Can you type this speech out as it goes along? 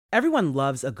Everyone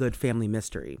loves a good family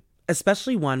mystery,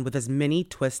 especially one with as many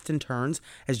twists and turns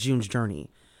as June's journey.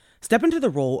 Step into the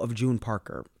role of June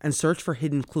Parker and search for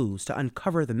hidden clues to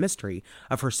uncover the mystery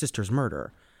of her sister's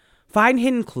murder. Find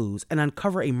hidden clues and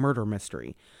uncover a murder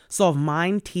mystery. Solve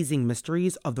mind-teasing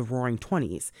mysteries of the Roaring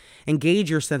Twenties. Engage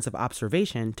your sense of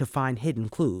observation to find hidden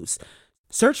clues.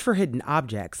 Search for hidden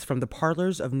objects from the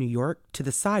parlors of New York to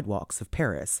the sidewalks of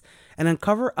Paris, and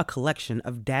uncover a collection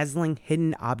of dazzling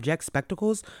hidden object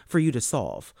spectacles for you to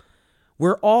solve.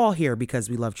 We're all here because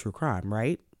we love true crime,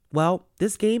 right? Well,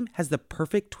 this game has the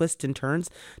perfect twists and turns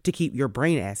to keep your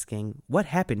brain asking, what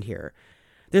happened here?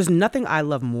 There's nothing I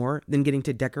love more than getting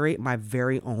to decorate my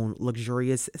very own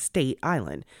luxurious state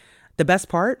island. The best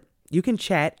part? You can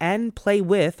chat and play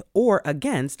with or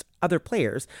against other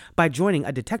players by joining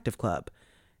a detective club.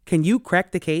 Can you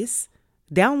crack the case?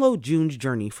 Download June's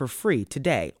Journey for free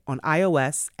today on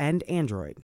iOS and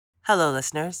Android. Hello,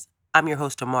 listeners. I'm your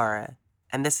host, Amara,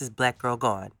 and this is Black Girl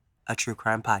Gone, a true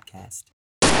crime podcast.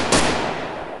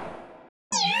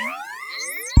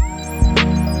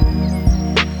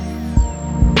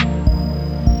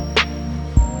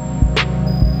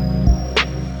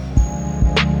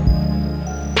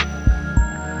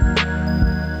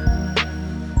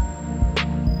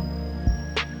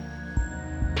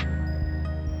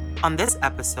 On this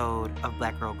episode of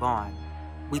Black Girl Gone,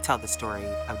 we tell the story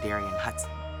of Darian Hudson,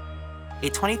 a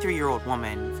 23-year-old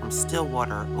woman from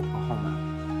Stillwater,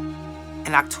 Oklahoma.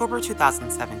 In October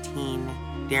 2017,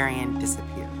 Darian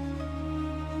disappeared.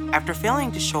 After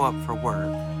failing to show up for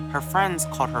work, her friends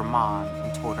called her mom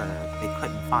and told her they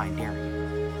couldn't find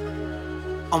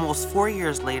Darian. Almost 4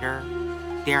 years later,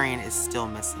 Darian is still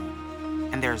missing,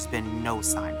 and there's been no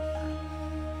sign of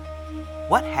her.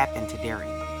 What happened to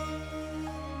Darian?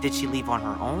 Did she leave on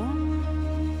her own?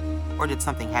 Or did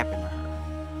something happen to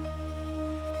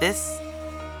her? This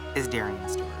is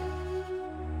Darian's story.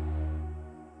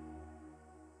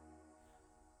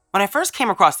 When I first came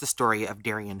across the story of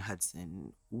Darian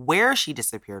Hudson, where she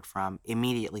disappeared from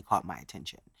immediately caught my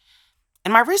attention.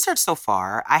 In my research so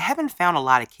far, I haven't found a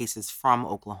lot of cases from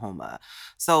Oklahoma,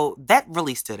 so that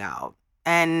really stood out.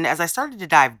 And as I started to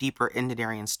dive deeper into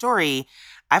Darian's story,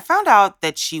 I found out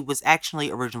that she was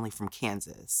actually originally from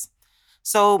Kansas.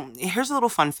 So here's a little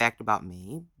fun fact about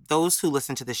me. Those who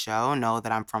listen to the show know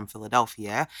that I'm from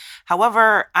Philadelphia.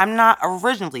 However, I'm not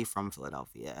originally from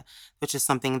Philadelphia, which is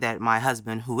something that my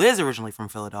husband, who is originally from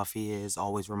Philadelphia, is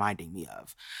always reminding me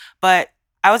of. But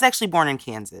I was actually born in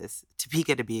Kansas,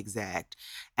 Topeka to be exact,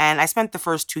 and I spent the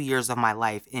first 2 years of my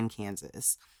life in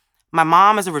Kansas. My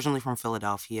mom is originally from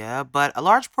Philadelphia, but a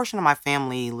large portion of my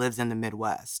family lives in the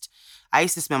Midwest. I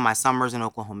used to spend my summers in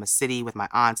Oklahoma City with my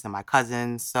aunts and my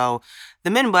cousins, so the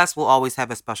Midwest will always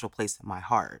have a special place in my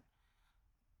heart.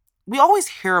 We always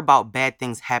hear about bad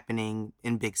things happening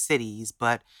in big cities,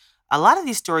 but a lot of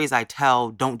these stories I tell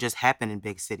don't just happen in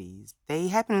big cities. They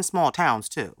happen in small towns,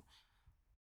 too.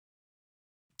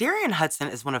 Darian Hudson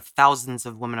is one of thousands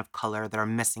of women of color that are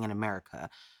missing in America,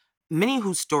 many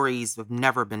whose stories have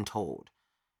never been told.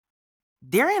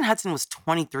 Darian Hudson was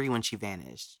 23 when she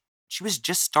vanished. She was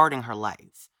just starting her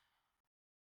life.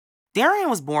 Darian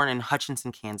was born in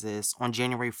Hutchinson, Kansas on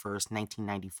January 1st,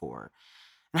 1994.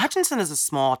 And Hutchinson is a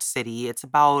small city. It's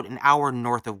about an hour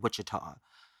north of Wichita.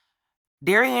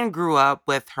 Darian grew up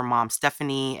with her mom,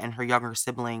 Stephanie, and her younger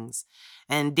siblings.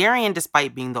 And Darian,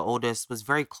 despite being the oldest, was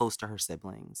very close to her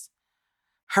siblings.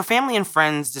 Her family and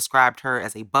friends described her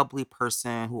as a bubbly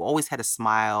person who always had a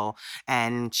smile,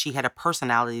 and she had a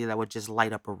personality that would just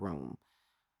light up a room.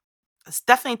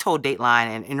 Stephanie told Dateline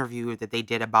in an interview that they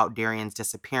did about Darian's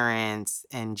disappearance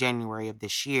in January of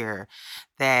this year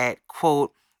that,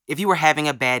 quote, if you were having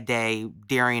a bad day,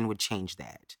 Darian would change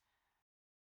that.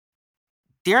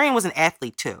 Darian was an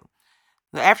athlete, too.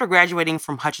 After graduating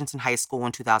from Hutchinson High School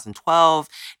in 2012,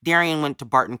 Darian went to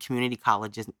Barton Community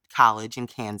College in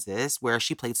Kansas, where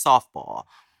she played softball.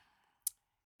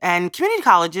 And community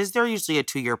colleges, they're usually a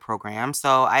 2-year program,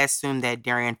 so I assume that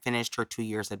Darian finished her 2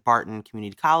 years at Barton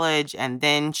Community College, and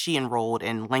then she enrolled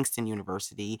in Langston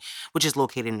University, which is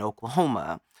located in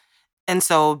Oklahoma. And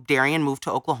so Darian moved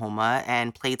to Oklahoma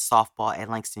and played softball at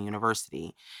Langston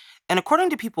University. And according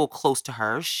to people close to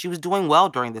her, she was doing well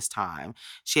during this time.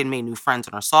 She had made new friends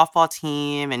on her softball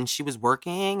team, and she was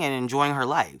working and enjoying her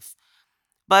life.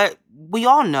 But we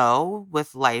all know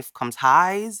with life comes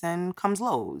highs and comes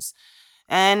lows.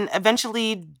 And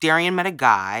eventually, Darian met a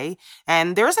guy,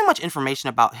 and there isn't much information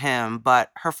about him,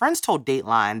 but her friends told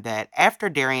Dateline that after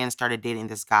Darian started dating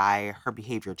this guy, her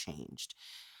behavior changed.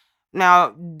 Now,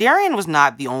 Darian was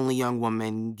not the only young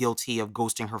woman guilty of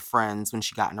ghosting her friends when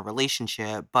she got in a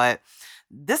relationship, but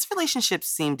this relationship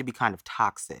seemed to be kind of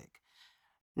toxic.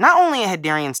 Not only had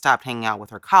Darian stopped hanging out with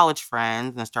her college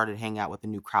friends and started hanging out with a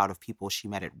new crowd of people she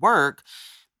met at work,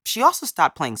 she also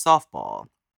stopped playing softball.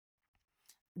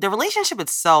 The relationship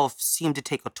itself seemed to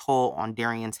take a toll on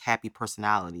Darian's happy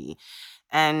personality,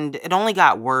 and it only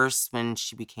got worse when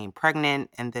she became pregnant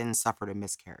and then suffered a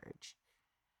miscarriage.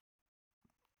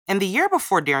 And the year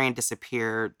before Darian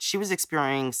disappeared, she was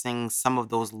experiencing some of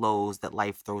those lows that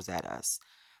life throws at us.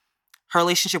 Her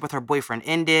relationship with her boyfriend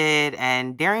ended,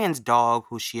 and Darian's dog,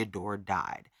 who she adored,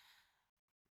 died.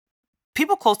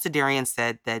 People close to Darian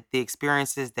said that the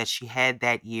experiences that she had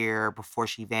that year before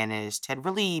she vanished had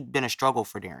really been a struggle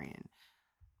for Darian.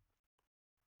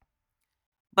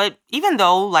 But even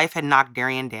though life had knocked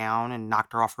Darian down and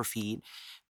knocked her off her feet,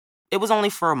 it was only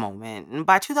for a moment. And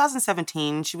by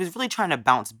 2017, she was really trying to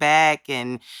bounce back,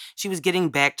 and she was getting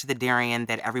back to the Darian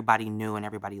that everybody knew and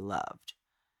everybody loved.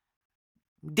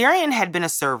 Darian had been a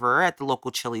server at the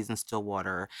local Chili's in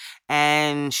Stillwater,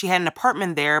 and she had an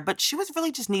apartment there, but she was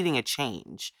really just needing a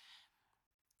change.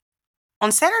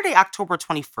 On Saturday, October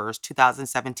 21st,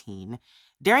 2017,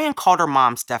 Darian called her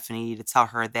mom, Stephanie, to tell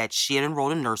her that she had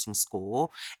enrolled in nursing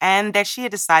school and that she had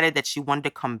decided that she wanted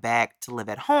to come back to live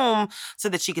at home so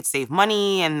that she could save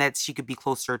money and that she could be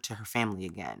closer to her family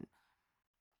again.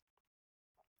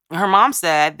 Her mom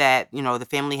said that, the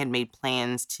family had made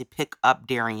plans to pick up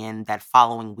Darian that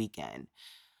following weekend.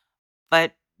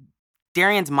 But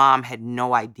Darian's mom had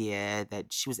no idea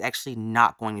that she was actually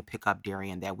not going to pick up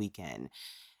Darian that weekend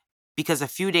because a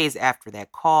few days after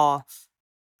that call,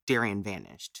 Darian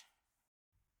vanished.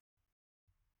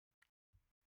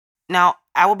 Now,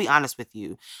 I will be honest with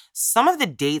you. Some of the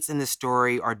dates in the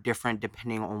story are different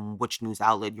depending on which news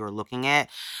outlet you're looking at.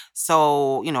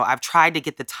 So, I've tried to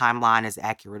get the timeline as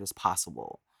accurate as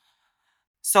possible.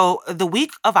 So, the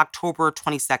week of October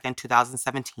 22nd,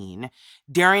 2017,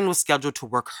 Darian was scheduled to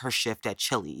work her shift at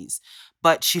Chili's,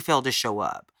 but she failed to show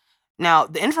up. Now,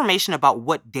 the information about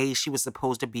what day she was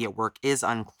supposed to be at work is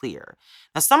unclear.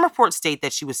 Now, some reports state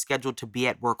that she was scheduled to be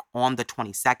at work on the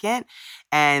 22nd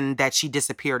and that she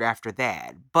disappeared after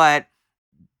that. But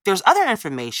there's other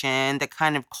information that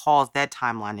kind of calls that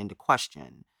timeline into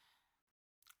question.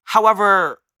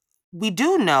 However, we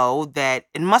do know that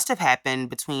it must have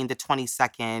happened between the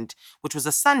 22nd, which was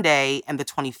a Sunday, and the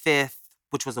 25th,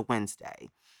 which was a Wednesday.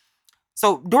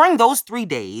 So during those 3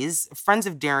 days, friends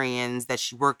of Darian's that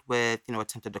she worked with,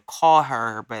 attempted to call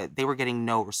her, but they were getting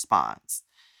no response.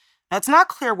 Now, it's not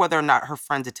clear whether or not her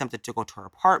friends attempted to go to her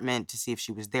apartment to see if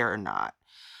she was there or not.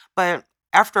 But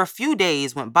after a few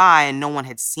days went by and no one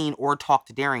had seen or talked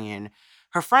to Darian,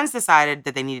 her friends decided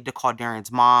that they needed to call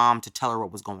Darian's mom to tell her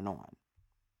what was going on.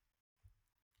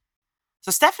 So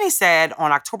Stephanie said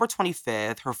on October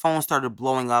 25th, her phone started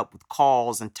blowing up with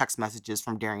calls and text messages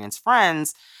from Darian's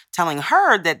friends telling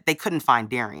her that they couldn't find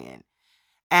Darian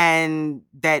and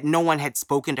that no one had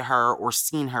spoken to her or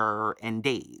seen her in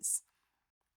days.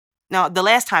 Now, the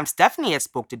last time Stephanie had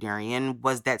spoke to Darian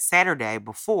was that Saturday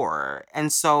before.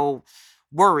 And so,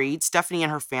 worried, Stephanie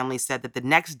and her family said that the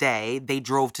next day they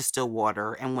drove to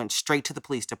Stillwater and went straight to the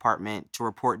police department to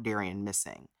report Darian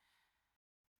missing.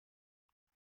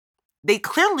 They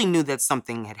clearly knew that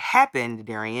something had happened to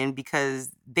Darian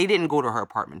because they didn't go to her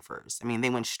apartment first. I mean, they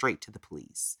went straight to the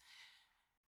police.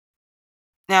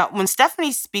 Now, when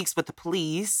Stephanie speaks with the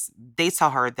police, they tell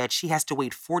her that she has to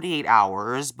wait 48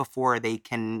 hours before they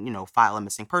can, file a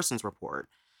missing persons report.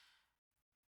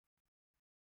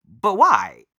 But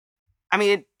why? I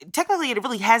mean, technically, it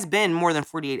really has been more than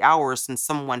 48 hours since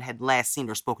someone had last seen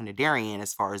or spoken to Darian,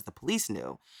 as far as the police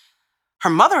knew. Her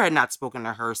mother had not spoken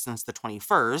to her since the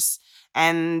 21st,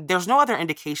 and there's no other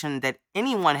indication that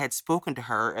anyone had spoken to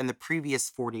her in the previous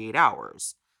 48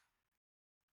 hours.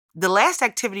 The last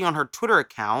activity on her Twitter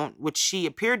account, which she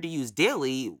appeared to use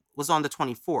daily, was on the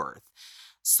 24th.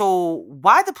 So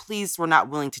why the police were not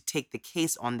willing to take the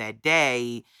case on that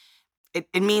day,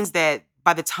 it means that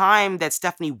by the time that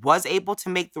Stephanie was able to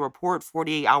make the report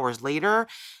 48 hours later,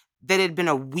 that it had been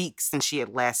a week since she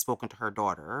had last spoken to her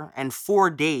daughter, and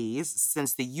 4 days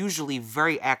since the usually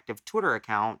very active Twitter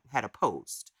account had a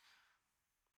post.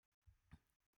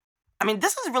 I mean,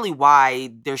 this is really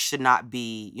why there should not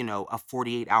be, a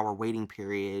 48-hour waiting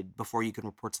period before you can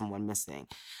report someone missing.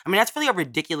 I mean, that's really a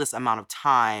ridiculous amount of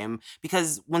time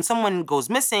because when someone goes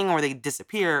missing or they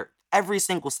disappear, every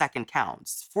single second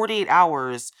counts. 48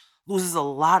 hours loses a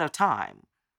lot of time.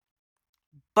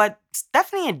 But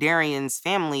Stephanie and Darian's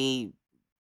family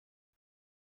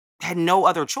had no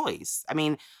other choice. I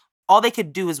mean, all they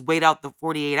could do is wait out the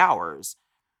 48 hours.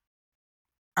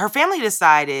 Her family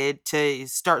decided to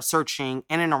start searching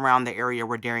in and around the area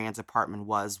where Darian's apartment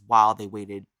was while they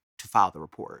waited to file the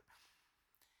report.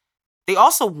 They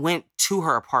also went to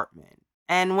her apartment,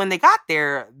 and when they got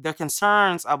there, their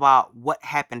concerns about what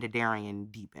happened to Darian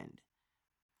deepened.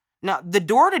 Now, the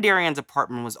door to Darian's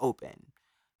apartment was open.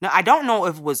 Now, I don't know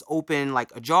if it was open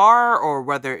like ajar or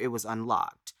whether it was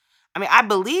unlocked. I mean, I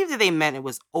believe that they meant it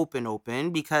was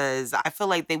open because I feel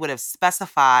like they would have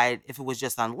specified if it was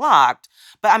just unlocked.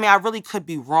 But I mean, I really could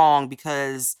be wrong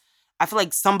because I feel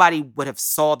like somebody would have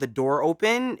saw the door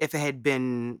open if it had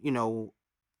been,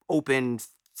 open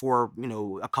for,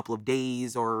 a couple of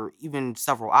days or even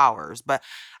several hours. But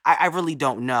I really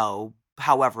don't know.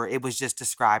 However, it was just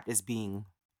described as being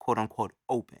quote unquote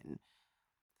open.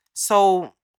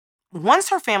 So once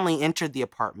her family entered the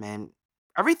apartment,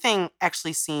 everything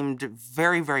actually seemed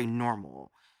very, very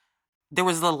normal. There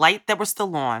was the light that was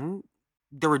still on,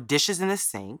 there were dishes in the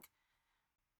sink,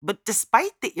 but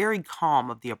despite the eerie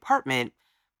calm of the apartment,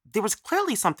 there was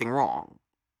clearly something wrong.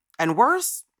 And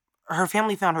worse, her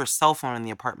family found her cell phone in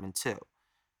the apartment too.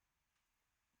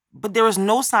 But there was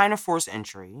no sign of forced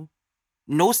entry,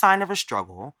 no sign of a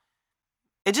struggle.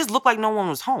 It just looked like no one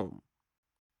was home.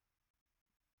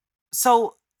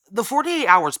 So the 48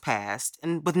 hours passed,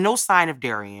 and with no sign of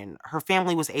Darian, her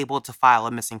family was able to file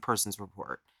a missing persons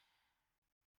report.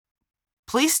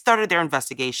 Police started their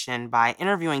investigation by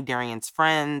interviewing Darian's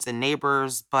friends and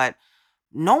neighbors, but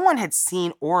no one had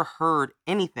seen or heard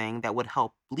anything that would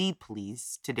help lead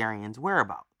police to Darian's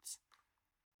whereabouts.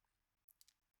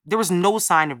 There was no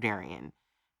sign of Darian.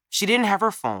 She didn't have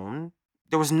her phone.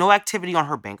 There was no activity on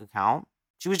her bank account.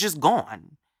 She was just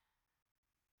gone.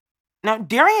 Now,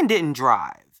 Darian didn't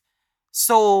drive.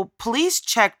 So police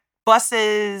checked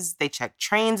buses, they checked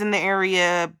trains in the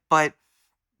area, but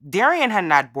Darian had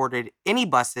not boarded any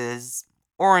buses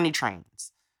or any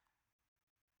trains.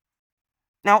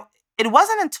 Now, it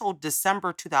wasn't until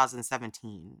December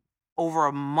 2017, over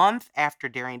a month after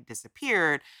Darian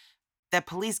disappeared, that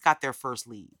police got their first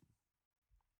lead.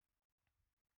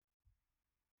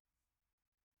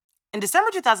 In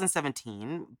December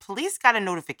 2017, police got a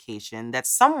notification that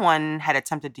someone had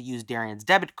attempted to use Darian's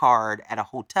debit card at a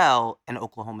hotel in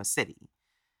Oklahoma City.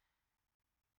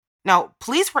 Now,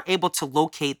 police were able to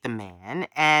locate the man,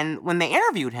 and when they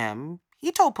interviewed him,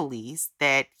 he told police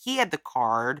that he had the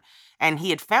card and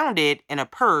he had found it in a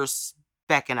purse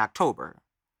back in October.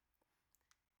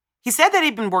 He said that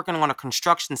he'd been working on a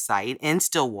construction site in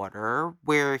Stillwater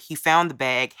where he found the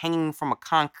bag hanging from a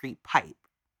concrete pipe.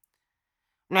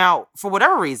 Now, for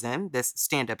whatever reason, this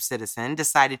stand-up citizen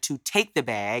decided to take the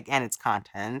bag and its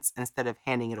contents instead of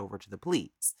handing it over to the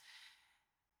police.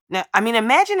 Now, I mean,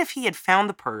 imagine if he had found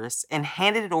the purse and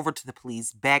handed it over to the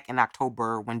police back in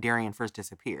October when Darian first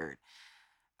disappeared.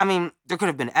 I mean, there could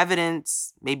have been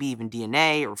evidence, maybe even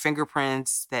DNA or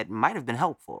fingerprints that might have been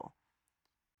helpful.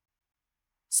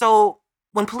 So,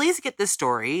 when police get this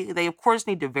story, they of course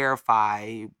need to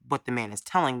verify what the man is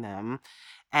telling them,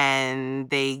 and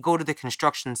they go to the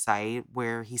construction site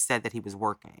where he said that he was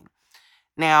working.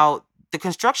 Now, the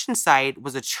construction site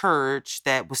was a church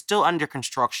that was still under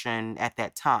construction at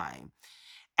that time.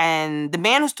 And the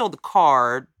man who stole the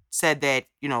card said that,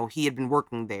 he had been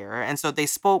working there. And so they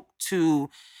spoke to,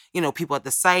 people at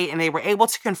the site and they were able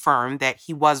to confirm that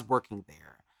he was working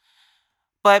there.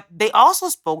 But they also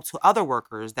spoke to other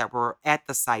workers that were at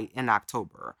the site in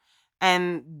October.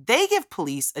 And they give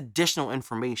police additional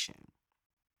information.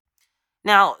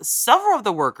 Now, several of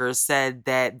the workers said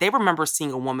that they remember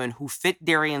seeing a woman who fit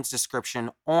Darian's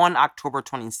description on October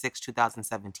 26,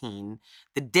 2017,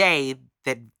 the day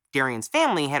that Darian's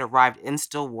family had arrived in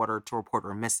Stillwater to report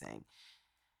her missing.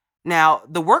 Now,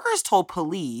 the workers told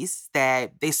police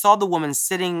that they saw the woman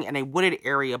sitting in a wooded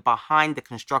area behind the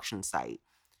construction site.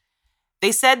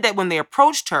 They said that when they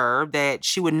approached her, that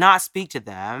she would not speak to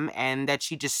them and that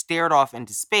she just stared off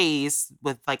into space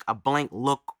with like a blank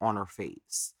look on her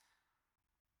face.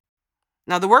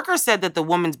 Now, the workers said that the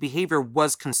woman's behavior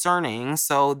was concerning,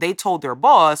 so they told their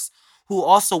boss, who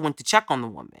also went to check on the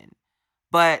woman.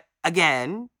 But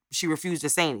again, she refused to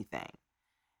say anything.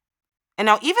 And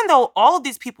now, even though all of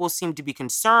these people seemed to be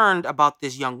concerned about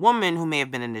this young woman who may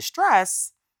have been in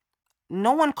distress,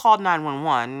 no one called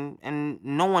 911 and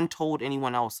no one told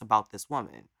anyone else about this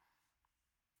woman.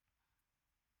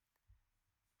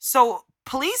 So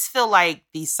police feel like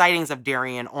these sightings of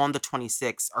Darian on the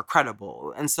 26th are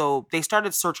credible. And so they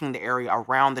started searching the area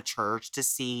around the church to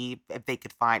see if they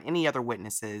could find any other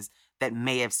witnesses that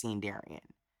may have seen Darian.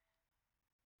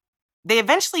 They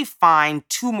eventually find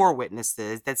two more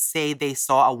witnesses that say they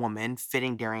saw a woman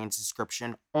fitting Darian's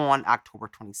description on October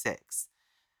 26th.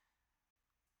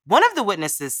 One of the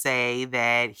witnesses say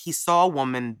that he saw a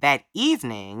woman that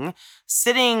evening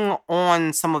sitting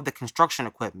on some of the construction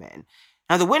equipment.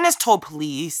 Now, the witness told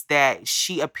police that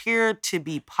she appeared to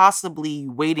be possibly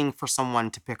waiting for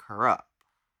someone to pick her up.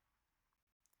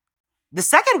 The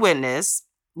second witness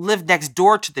lived next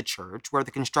door to the church where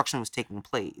the construction was taking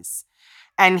place.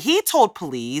 And he told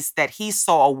police that he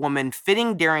saw a woman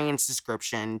fitting Darian's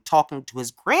description talking to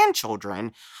his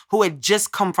grandchildren who had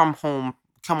just come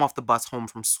off the bus home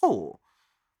from school.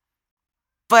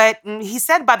 But he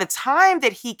said by the time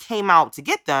that he came out to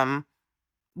get them,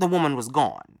 the woman was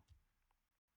gone.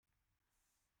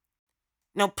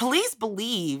 Now, police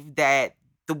believe that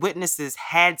the witnesses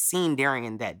had seen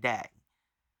Darian that day.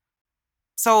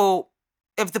 So,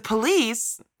 if the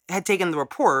police had taken the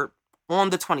report on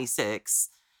the 26th,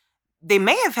 they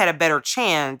may have had a better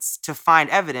chance to find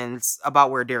evidence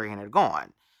about where Darian had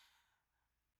gone.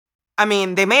 I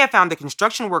mean, they may have found the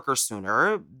construction worker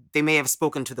sooner. They may have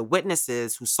spoken to the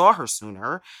witnesses who saw her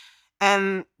sooner.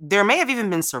 And there may have even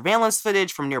been surveillance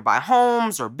footage from nearby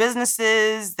homes or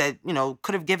businesses that,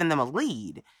 could have given them a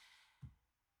lead.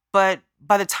 But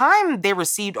by the time they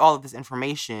received all of this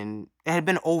information, it had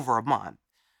been over a month,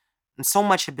 and so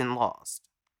much had been lost.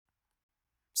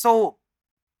 So,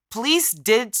 police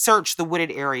did search the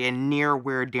wooded area near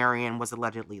where Darian was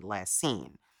allegedly last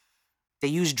seen. They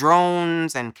used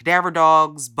drones and cadaver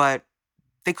dogs, but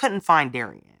they couldn't find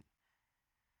Darian.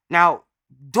 Now,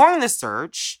 during the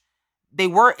search, they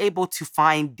were able to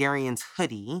find Darian's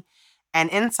hoodie, and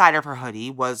inside of her hoodie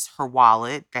was her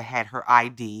wallet that had her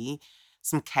ID,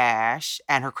 some cash,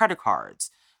 and her credit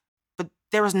cards. But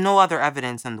there was no other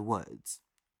evidence in the woods.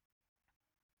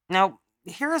 Now,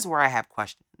 here is where I have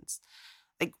questions.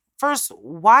 First,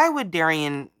 why would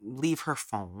Darian leave her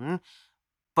phone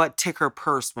but take her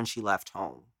purse when she left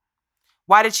home?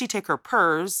 Why did she take her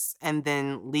purse and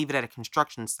then leave it at a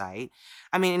construction site?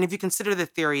 I mean, and if you consider the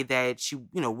theory that she,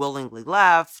 willingly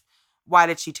left, why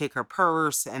did she take her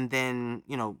purse and then,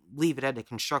 leave it at a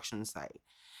construction site?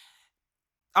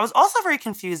 I was also very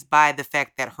confused by the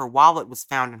fact that her wallet was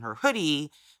found in her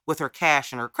hoodie with her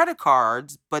cash and her credit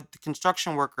cards, but the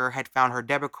construction worker had found her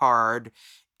debit card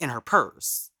in her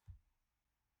purse.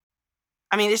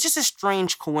 I mean, it's just a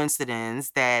strange coincidence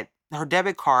that her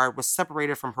debit card was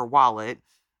separated from her wallet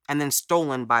and then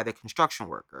stolen by the construction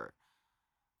worker.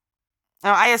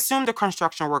 Now, I assume the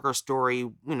construction worker's story,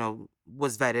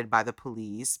 was vetted by the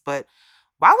police, but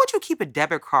why would you keep a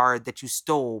debit card that you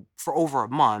stole for over a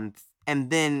month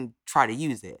and then try to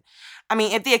use it? I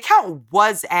mean, if the account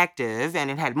was active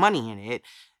and it had money in it,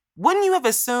 wouldn't you have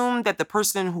assumed that the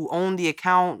person who owned the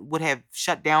account would have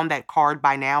shut down that card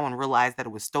by now and realized that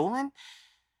it was stolen?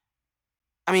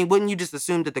 I mean, wouldn't you just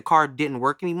assume that the card didn't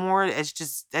work anymore? That's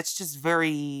just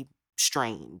very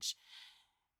strange.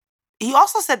 He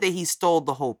also said that he stole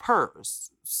the whole purse.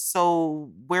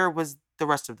 So where was the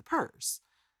rest of the purse?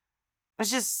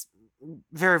 It's just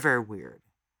very, very weird.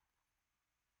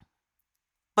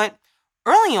 But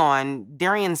early on,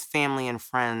 Darian's family and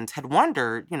friends had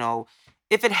wondered,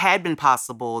 if it had been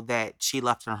possible that she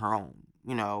left on her own.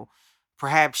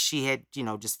 Perhaps she had,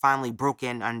 just finally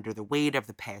broken under the weight of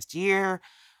the past year.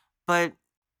 But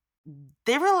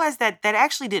they realized that that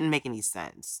actually didn't make any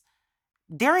sense.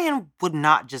 Darian would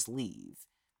not just leave.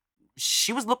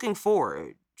 She was looking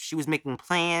forward. She was making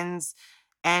plans,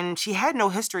 and she had no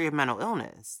history of mental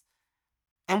illness.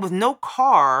 And with no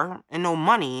car and no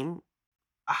money,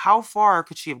 how far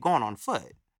could she have gone on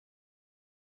foot?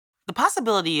 The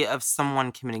possibility of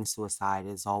someone committing suicide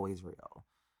is always real.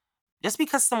 Just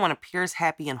because someone appears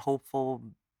happy and hopeful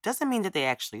doesn't mean that they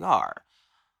actually are.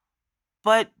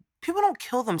 But people don't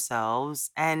kill themselves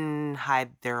and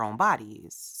hide their own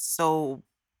bodies. So,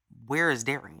 where is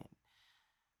Darian?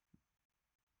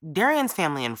 Darian's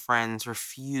family and friends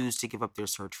refuse to give up their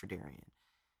search for Darian.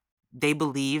 They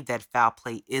believe that foul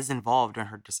play is involved in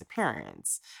her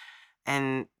disappearance,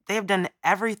 and they have done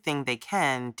everything they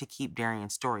can to keep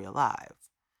Darian's story alive.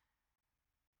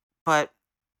 But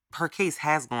her case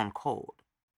has gone cold.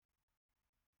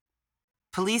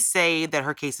 Police say that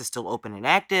her case is still open and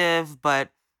active, but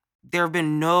there have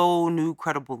been no new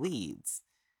credible leads.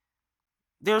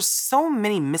 There's so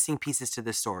many missing pieces to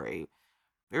this story.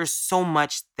 There's so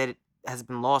much that it has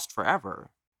been lost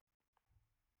forever.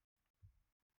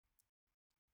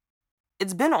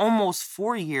 It's been almost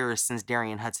 4 years since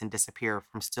Darian Hudson disappeared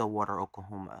from Stillwater,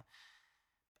 Oklahoma.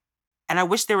 And I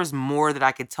wish there was more that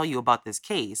I could tell you about this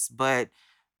case, but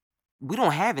we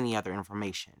don't have any other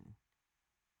information.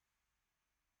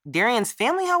 Darian's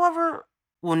family, however,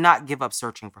 will not give up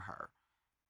searching for her.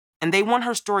 And they want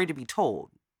her story to be told.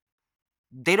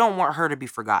 They don't want her to be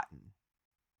forgotten.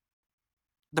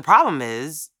 The problem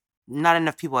is, not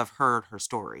enough people have heard her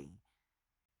story.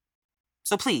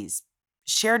 So please,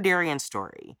 share Darian's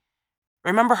story.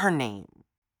 Remember her name.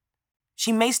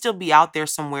 She may still be out there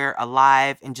somewhere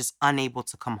alive and just unable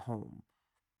to come home.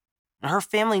 And her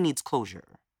family needs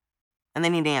closure, and they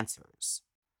need answers.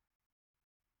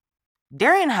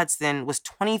 Darian Hudson was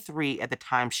 23 at the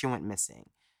time she went missing.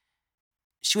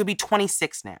 She would be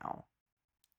 26 now.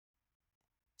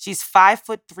 She's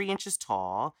 5'3"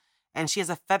 tall, and she has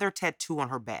a feather tattoo on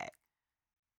her back.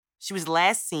 She was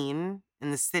last seen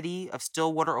in the city of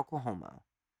Stillwater, Oklahoma.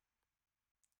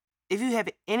 If you have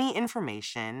any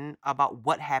information about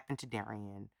what happened to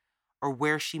Darian or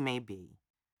where she may be,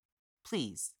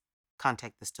 please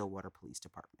contact the Stillwater Police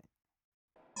Department.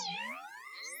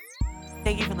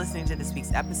 Thank you for listening to this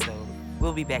week's episode.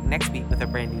 We'll be back next week with a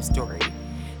brand new story.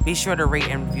 Be sure to rate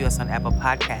and review us on Apple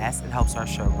Podcasts. It helps our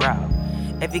show grow.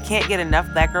 If you can't get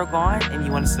enough Black Girl Gone and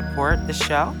you want to support the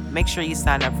show, make sure you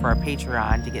sign up for our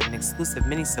Patreon to get an exclusive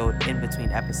minisode in between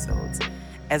episodes.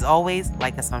 As always,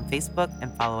 like us on Facebook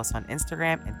and follow us on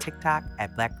Instagram and TikTok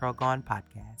at Black Girl Gone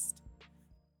Podcast.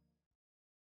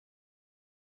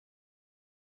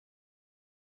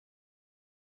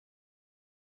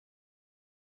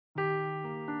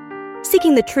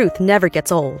 Seeking the truth never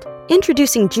gets old.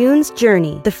 Introducing June's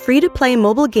Journey, the free-to-play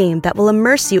mobile game that will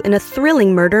immerse you in a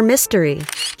thrilling murder mystery.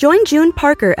 Join June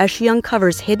Parker as she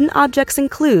uncovers hidden objects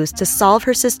and clues to solve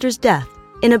her sister's death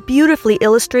in a beautifully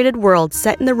illustrated world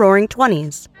set in the Roaring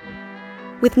 '20s.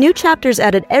 With new chapters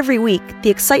added every week, the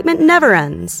excitement never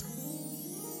ends.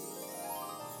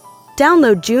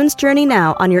 Download June's Journey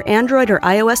now on your Android or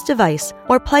iOS device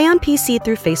or play on PC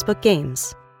through Facebook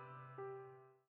Games.